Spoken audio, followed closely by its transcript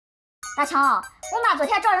大强，我妈昨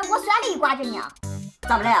天找人给我算了一卦，这呢。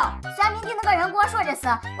咋么了？算命的那个人跟我说，这是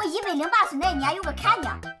我108岁那年有个坎呢。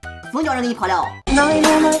风叫人给你跑了。那一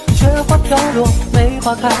年的雪花飘落，梅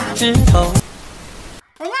花开枝头。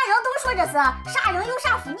人家人都说这是啥人有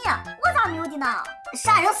啥福呢，我咋没有的呢？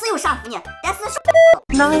啥人是有啥福呢？但是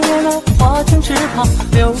那一年的花径池旁，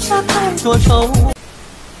留下太多愁。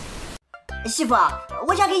媳妇，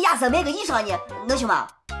我想给亚瑟买个衣裳呢，能行吗？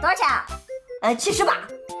多少钱？78。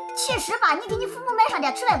78，你给你父母买上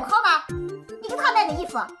点吃来不好吗？你给他买个衣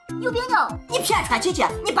服，有病呢！你偏穿起去，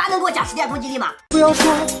你爸能给我加10点公积金吗？不要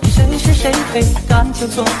说谁是谁非，感情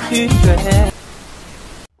错与对。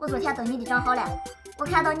我昨天登你的账号了，我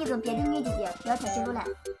看到你跟别的女姐姐聊天记录了。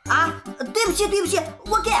啊，对不起，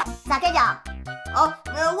我改。咋改的？哦，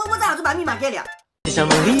我咋就把密码改了？想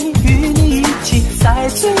努力与你一起再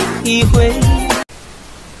醉一回。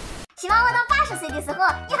希望我到80岁的时候，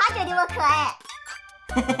你还觉得我可爱。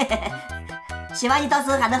希望你到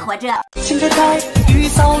时候还能活着。情歌在雨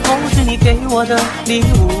扫都是你给我的礼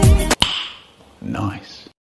物。 Nice。